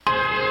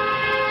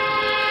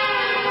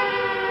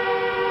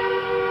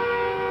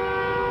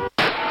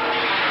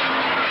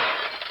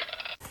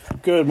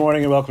Good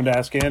morning and welcome to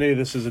Ask Andy.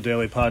 This is a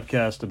daily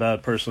podcast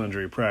about personal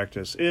injury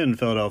practice in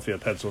Philadelphia,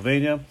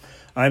 Pennsylvania.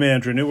 I'm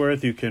Andrew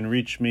Neuwirth. You can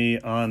reach me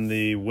on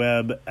the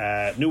web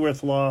at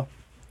Neuwirth Law.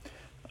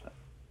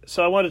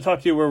 So I want to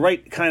talk to you. We're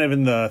right kind of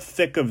in the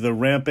thick of the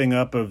ramping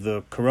up of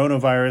the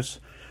coronavirus,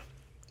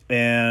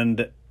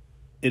 and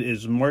it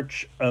is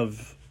March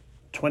of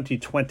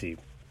 2020.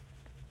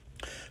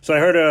 So I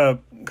heard a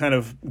kind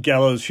of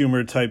gallows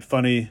humor type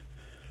funny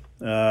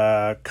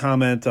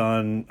comment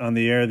on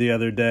the air the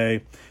other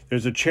day.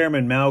 There's a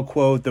Chairman Mao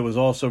quote that was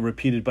also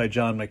repeated by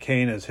John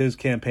McCain as his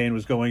campaign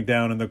was going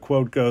down, and the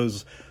quote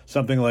goes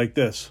something like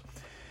this: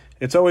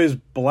 "It's always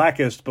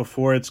blackest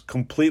before it's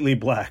completely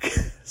black."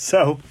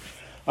 So,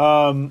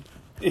 I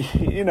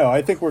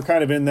think we're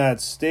kind of in that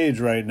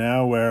stage right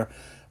now where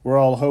we're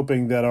all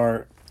hoping that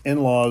our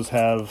in-laws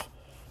have,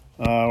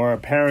 or our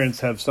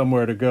parents have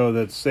somewhere to go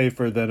that's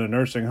safer than a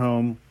nursing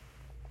home.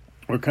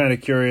 We're kind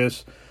of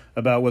curious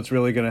about what's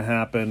really going to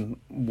happen,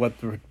 what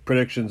the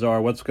predictions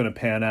are, what's going to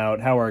pan out,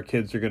 how our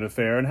kids are going to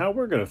fare, and how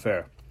we're going to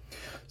fare.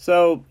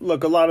 So,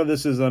 look, a lot of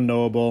this is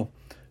unknowable.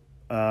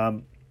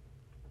 And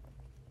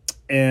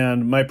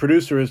my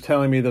producer is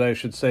telling me that I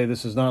should say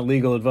this is not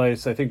legal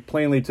advice. I think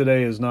plainly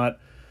today is not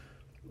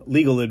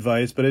legal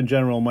advice, but in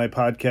general, my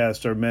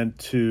podcasts are meant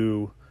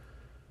to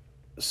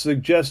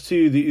suggest to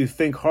you that you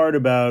think hard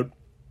about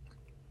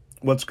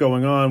what's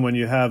going on when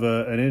you have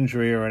an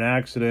injury or an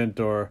accident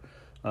or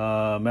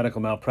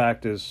medical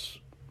malpractice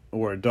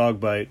or a dog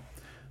bite.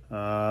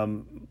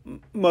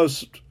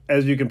 Most,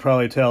 as you can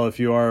probably tell if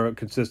you are a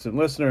consistent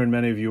listener, and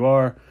many of you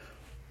are,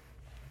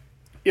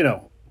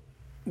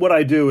 what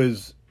I do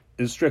is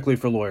strictly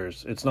for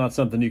lawyers. It's not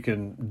something you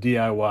can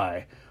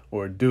DIY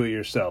or do it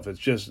yourself. It's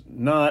just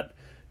not.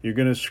 You're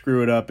going to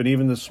screw it up. And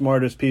even the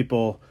smartest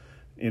people,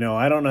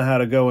 I don't know how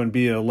to go and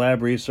be a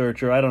lab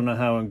researcher. I don't know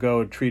how to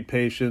go and treat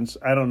patients.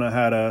 I don't know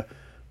how to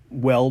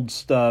weld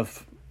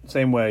stuff.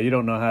 Same way, you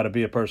don't know how to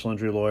be a personal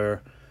injury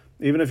lawyer.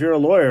 Even if you're a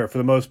lawyer, for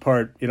the most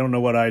part, you don't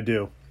know what I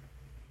do.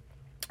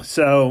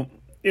 So,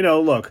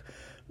 look,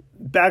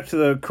 back to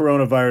the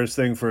coronavirus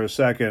thing for a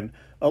second.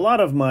 A lot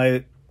of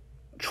my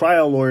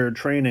trial lawyer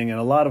training and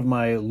a lot of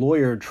my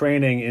lawyer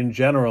training in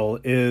general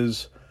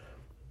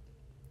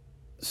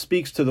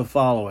speaks to the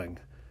following.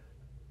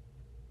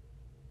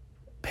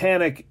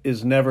 Panic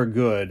is never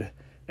good,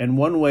 and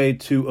one way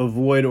to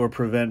avoid or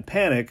prevent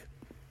panic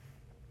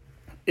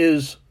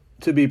is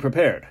to be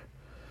prepared.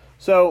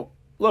 So,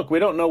 look, we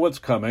don't know what's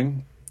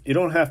coming. You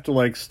don't have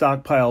to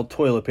stockpile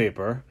toilet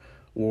paper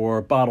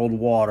or bottled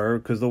water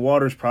because the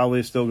water's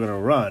probably still going to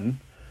run.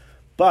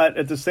 But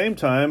at the same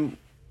time,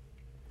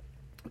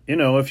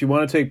 if you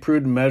want to take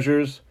prudent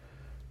measures,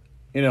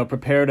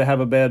 prepare to have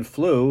a bad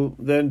flu,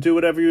 then do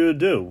whatever you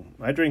do.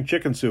 I drink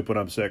chicken soup when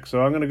I'm sick,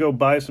 so I'm going to go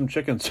buy some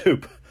chicken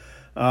soup.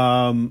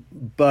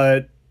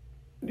 But,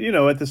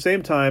 at the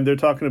same time, they're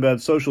talking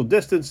about social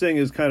distancing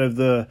is kind of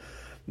the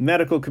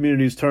medical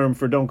community's term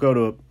for don't go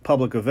to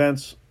public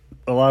events.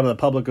 A lot of the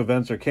public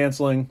events are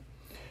canceling.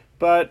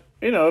 But,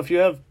 if you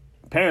have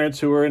parents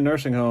who are in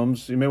nursing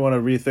homes, you may want to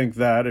rethink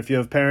that. If you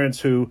have parents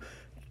who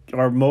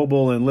are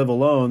mobile and live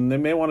alone, they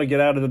may want to get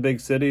out of the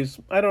big cities.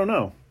 I don't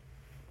know.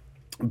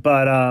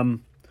 But,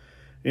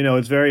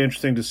 it's very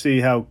interesting to see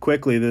how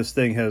quickly this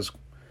thing has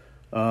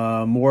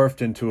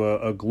morphed into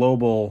a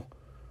global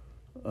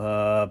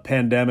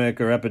pandemic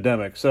or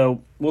epidemic.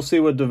 So we'll see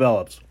what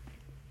develops.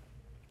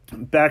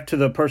 Back to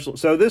the personal.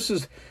 So this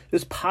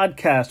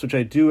podcast, which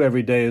I do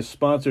every day, is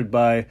sponsored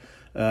by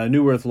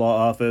Neuwirth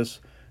Law Office.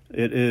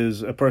 It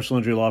is a personal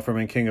injury law firm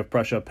in King of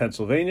Prussia,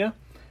 Pennsylvania.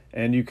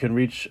 And you can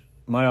reach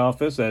my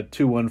office at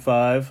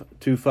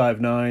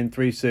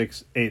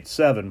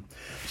 215-259-3687.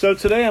 So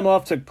today I'm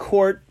off to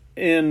court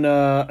in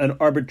an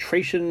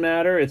arbitration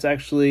matter. It's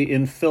actually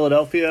in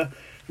Philadelphia.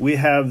 We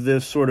have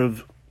this sort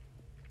of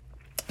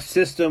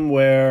system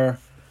where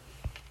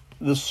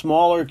the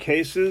smaller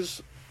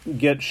cases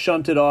get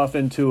shunted off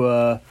into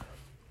a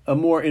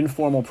more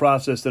informal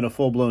process than a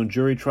full-blown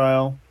jury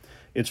trial.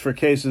 It's for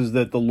cases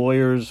that the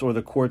lawyers or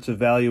the courts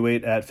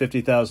evaluate at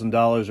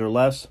 $50,000 or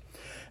less.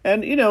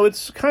 And,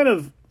 it's kind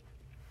of,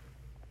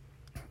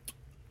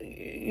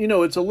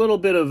 it's a little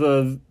bit of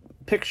a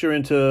picture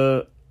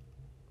into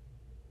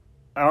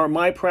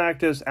my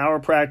practice, our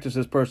practice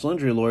as personal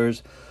injury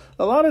lawyers.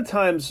 A lot of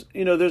times,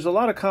 there's a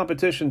lot of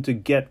competition to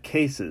get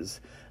cases.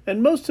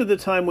 And most of the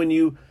time when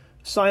you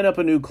sign up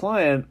a new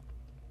client,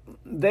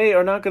 they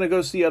are not going to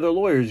go see other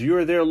lawyers.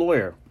 You're their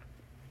lawyer.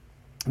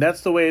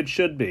 That's the way it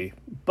should be.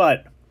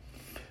 But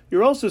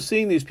you're also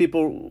seeing these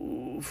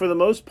people, for the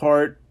most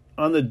part,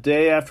 on the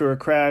day after a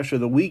crash or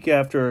the week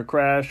after a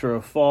crash or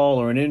a fall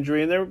or an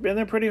injury, and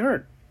they're pretty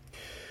hurt.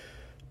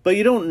 But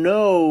you don't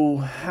know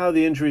how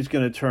the injury is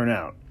going to turn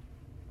out.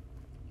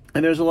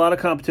 And there's a lot of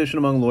competition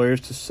among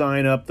lawyers to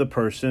sign up the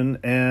person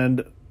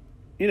and,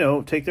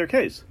 take their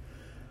case.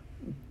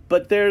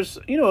 But there's,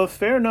 a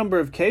fair number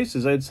of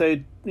cases, I'd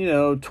say,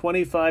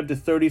 25 to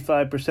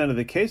 35% of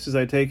the cases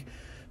I take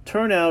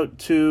turn out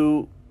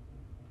to,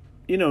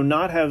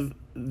 not have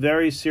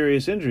very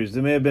serious injuries.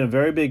 There may have been a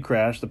very big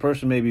crash. The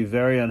person may be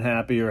very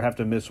unhappy or have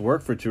to miss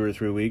work for 2 or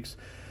 3 weeks.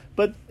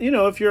 But,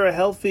 if you're a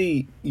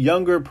healthy,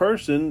 younger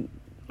person,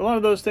 a lot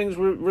of those things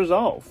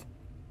resolve.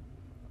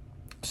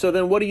 So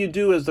then what do you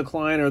do as the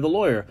client or the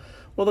lawyer?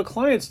 Well, the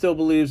client still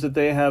believes that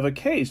they have a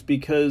case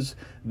because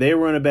they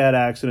were in a bad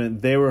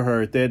accident, they were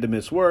hurt, they had to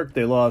miss work,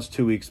 they lost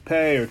 2 weeks'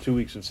 pay or 2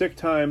 weeks of sick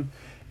time,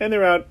 and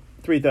they're out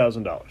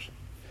 $3,000.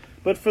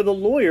 But for the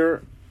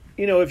lawyer,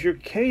 if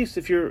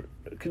your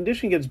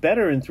condition gets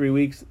better in 3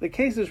 weeks, the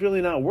case is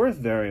really not worth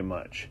very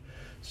much.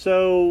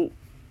 So,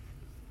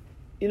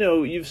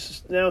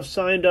 you've now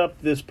signed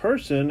up this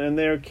person, and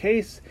their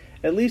case,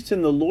 at least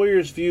in the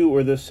lawyer's view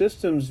or the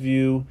system's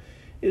view,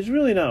 is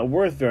really not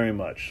worth very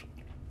much.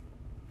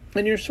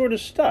 And you're sort of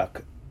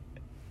stuck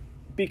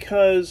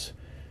because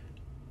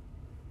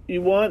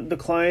you want the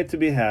client to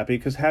be happy,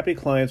 because happy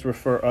clients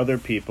refer other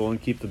people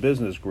and keep the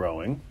business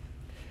growing.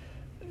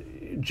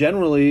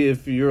 Generally,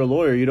 if you're a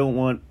lawyer, you don't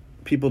want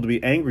people to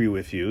be angry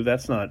with you.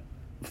 That's not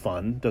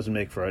fun. Doesn't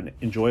make for an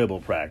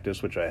enjoyable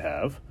practice, which I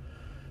have.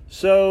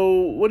 So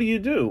what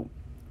do?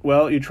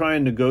 Well, you try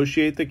and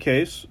negotiate the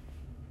case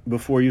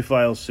before you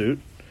file suit.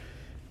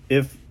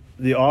 If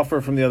the offer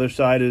from the other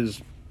side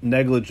is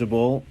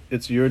negligible,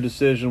 it's your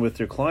decision with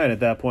your client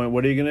at that point.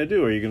 What are you going to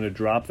do? Are you going to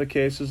drop the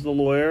case as the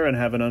lawyer and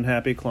have an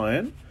unhappy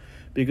client?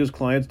 Because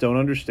clients don't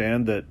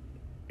understand that,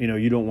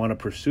 you don't want to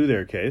pursue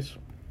their case.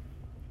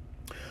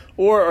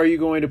 Or are you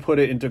going to put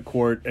it into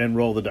court and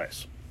roll the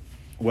dice?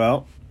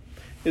 Well,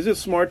 is it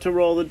smart to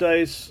roll the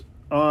dice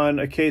on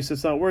a case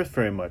that's not worth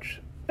very much?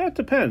 That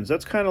depends.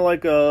 That's kind of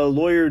like a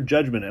lawyer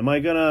judgment. Am I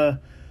going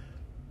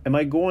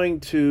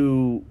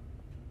to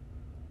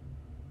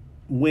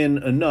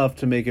win enough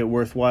to make it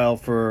worthwhile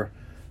for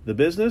the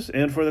business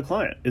and for the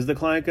client? Is the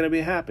client going to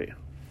be happy?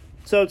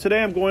 So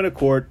today I'm going to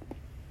court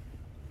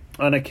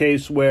on a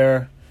case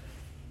where,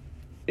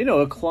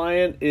 a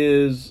client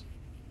is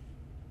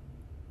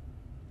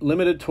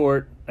limited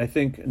tort. I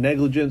think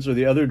negligence or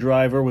the other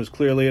driver was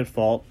clearly at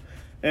fault.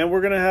 And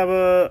we're going to have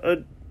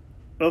a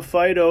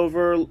fight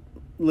over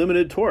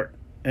limited tort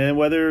and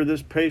whether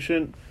this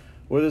patient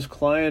or this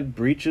client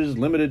breaches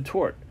limited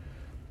tort.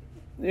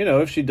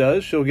 If she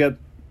does, she'll get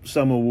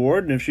some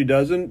award, and if she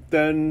doesn't,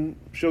 then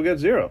she'll get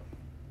zero.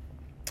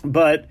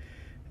 But,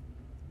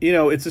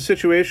 it's a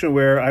situation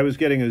where I was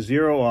getting a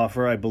zero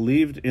offer. I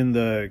believed in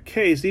the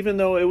case, even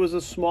though it was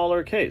a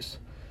smaller case.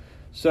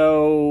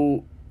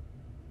 So,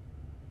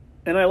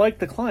 and I liked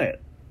the client.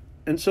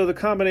 And so the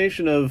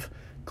combination of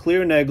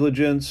clear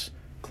negligence,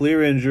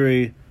 clear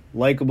injury,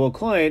 likable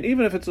client,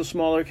 even if it's a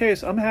smaller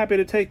case, I'm happy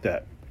to take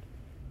that.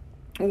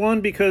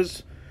 1,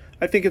 because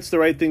I think it's the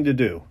right thing to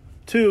do.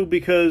 2,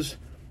 because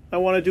I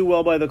want to do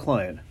well by the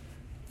client.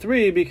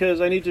 3,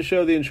 because I need to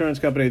show the insurance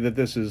company that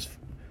this is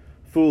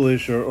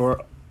foolish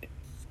or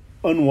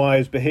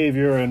unwise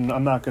behavior, and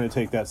I'm not going to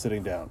take that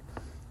sitting down.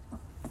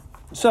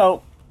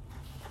 So,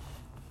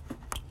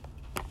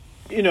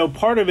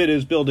 part of it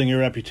is building your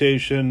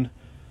reputation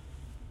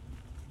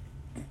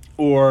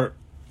or,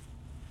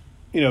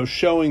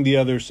 showing the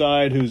other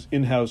side who's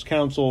in-house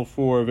counsel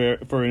for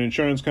an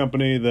insurance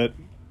company that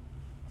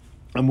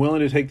I'm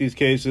willing to take these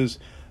cases,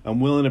 I'm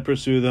willing to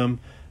pursue them,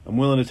 I'm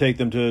willing to take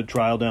them to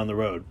trial down the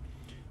road.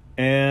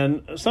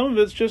 And some of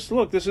it's just,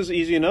 look, this is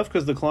easy enough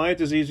because the client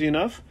is easy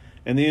enough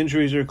and the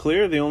injuries are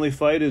clear. The only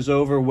fight is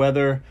over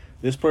whether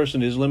this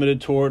person is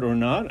limited tort or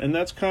not. And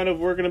that's kind of,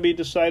 we're going to be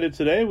decided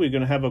today. We're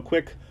going to have a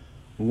quick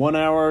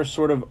 1-hour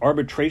sort of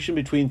arbitration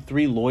between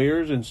 3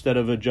 lawyers instead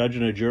of a judge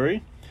and a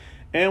jury.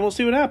 And we'll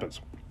see what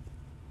happens.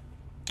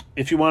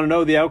 If you want to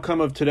know the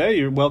outcome of today,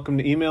 you're welcome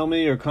to email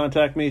me or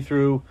contact me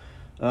through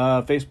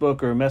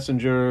Facebook or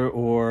Messenger,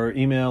 or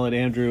email at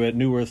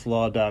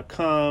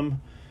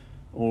andrew@newearthlaw.com,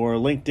 or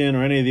LinkedIn,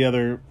 or any of the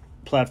other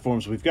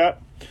platforms we've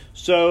got.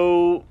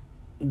 So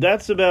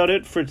that's about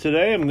it for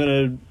today. I'm going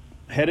to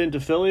head into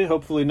Philly,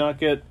 hopefully not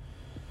get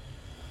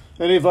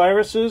any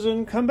viruses,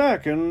 and come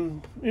back.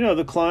 And,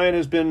 the client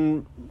has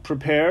been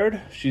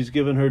prepared. She's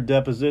given her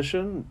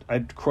deposition. I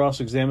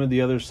cross-examined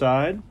the other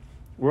side.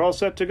 We're all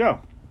set to go.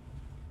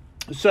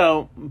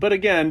 So, but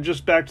again,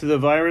 just back to the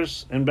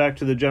virus and back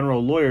to the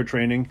general lawyer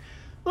training.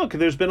 Look,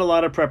 there's been a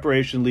lot of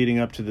preparation leading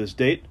up to this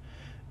date.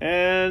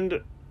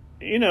 And,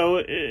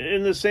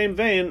 in the same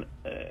vein,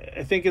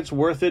 I think it's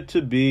worth it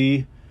to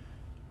be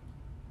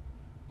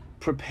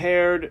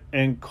prepared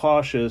and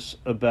cautious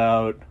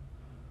about,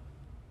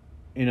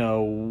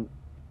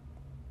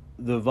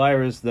 the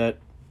virus that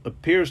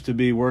appears to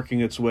be working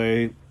its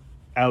way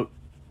out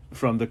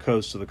from the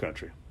coast of the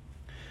country.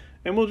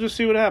 And we'll just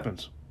see what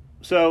happens.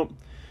 So,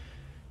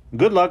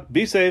 good luck.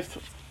 Be safe.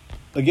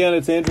 Again,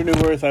 it's Andrew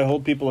Neuwirth. I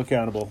hold people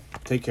accountable.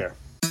 Take care.